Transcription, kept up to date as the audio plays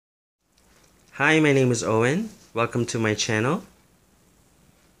Hi, my name is Owen. Welcome to my channel.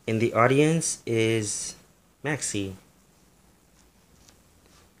 In the audience is Maxi.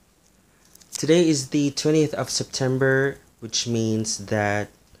 Today is the 20th of September, which means that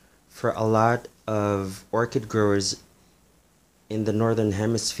for a lot of orchid growers in the northern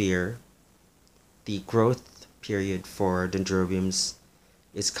hemisphere, the growth period for dendrobiums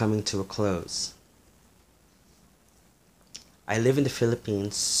is coming to a close. I live in the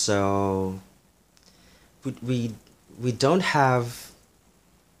Philippines, so we don't have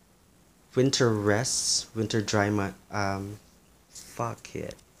winter rests, winter dry month. Fuck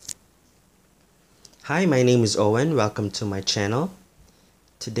it. Hi, my name is Owen. Welcome to my channel.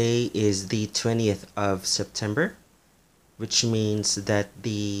 Today is the 20th of September, which means that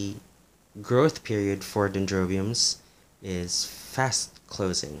the growth period for dendrobiums is fast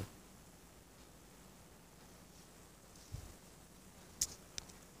closing.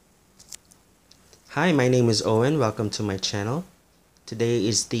 Hi, my name is Owen. Welcome to my channel. Today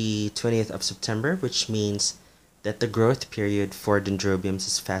is the 20th of September, which means that the growth period for dendrobiums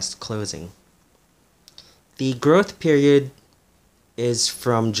is fast closing. The growth period is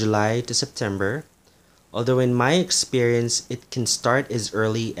from July to September, although in my experience it can start as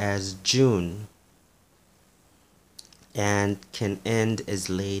early as June and can end as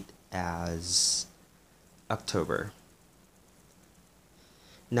late as October.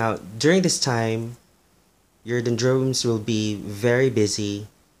 Now, during this time, your dendrobiums will be very busy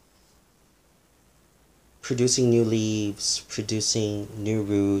producing new leaves, producing new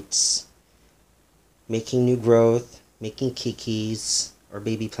roots, making new growth, making kikis or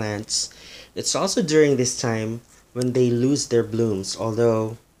baby plants. It's also during this time when they lose their blooms,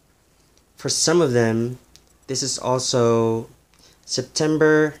 although for some of them, this is also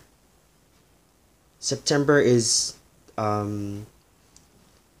September. September is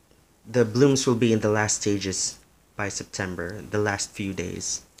the blooms will be in the last stages by September, the last few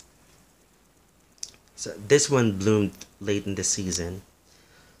days. So this one bloomed late in the season.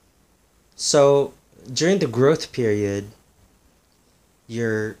 So during the growth period,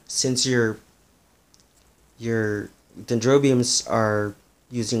 since your dendrobiums are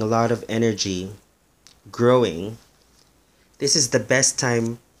using a lot of energy growing, this is the best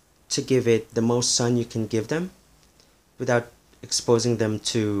time to give it the most sun you can give them without exposing them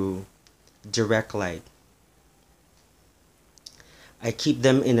to direct light. I keep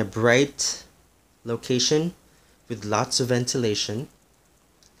them in a bright location with lots of ventilation.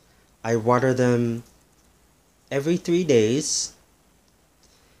 I water them every 3 days,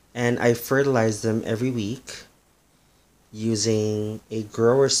 and I fertilize them every week using a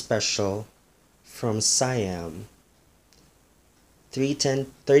grower special from Siam,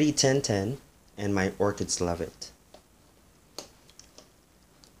 30-10-10, and my orchids love it.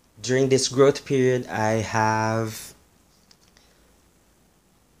 During this growth period, I've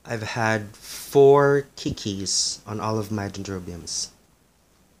had 4 kikis on all of my dendrobiums.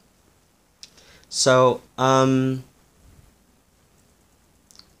 So,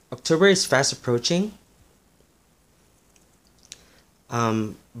 October is fast approaching,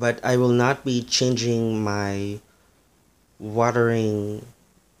 but I will not be changing my watering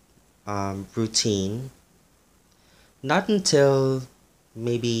routine, not until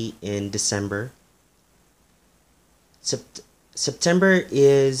maybe in December. September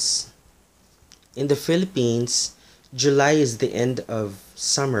is, in the Philippines, July is the end of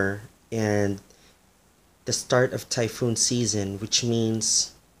summer and the start of typhoon season, which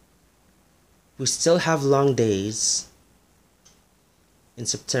means we still have long days. In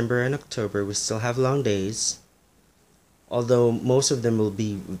September and October, we still have long days, although most of them will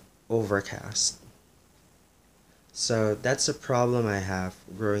be overcast. So that's a problem I have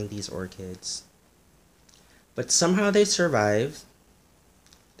growing these orchids. But somehow they survive.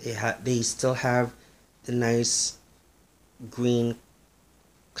 They still have the nice green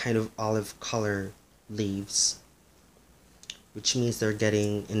kind of olive color leaves, which means they're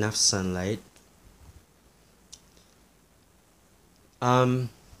getting enough sunlight. I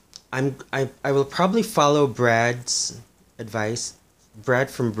will probably follow Brad's advice. Brad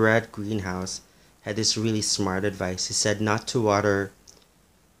from Brad Greenhouse had this really smart advice. He said not to water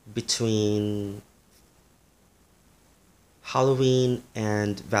between Halloween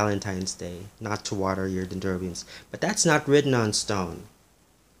and Valentine's Day, not to water your dendrobiums. But that's not written on stone.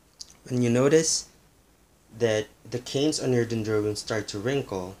 When you notice that the canes on your dendrobium start to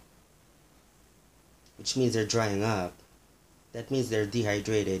wrinkle, which means they're drying up, that means they're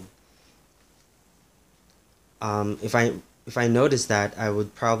dehydrated. If I notice that, I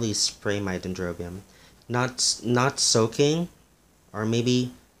would probably spray my dendrobium, not soaking, or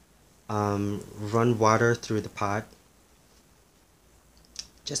maybe run water through the pot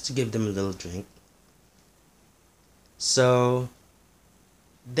just to give them a little drink. So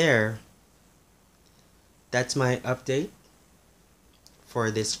there, that's my update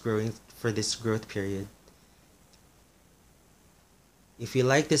for this growth period. If you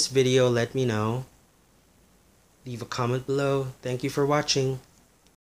like this video, let me know. Leave a comment below. Thank you for watching.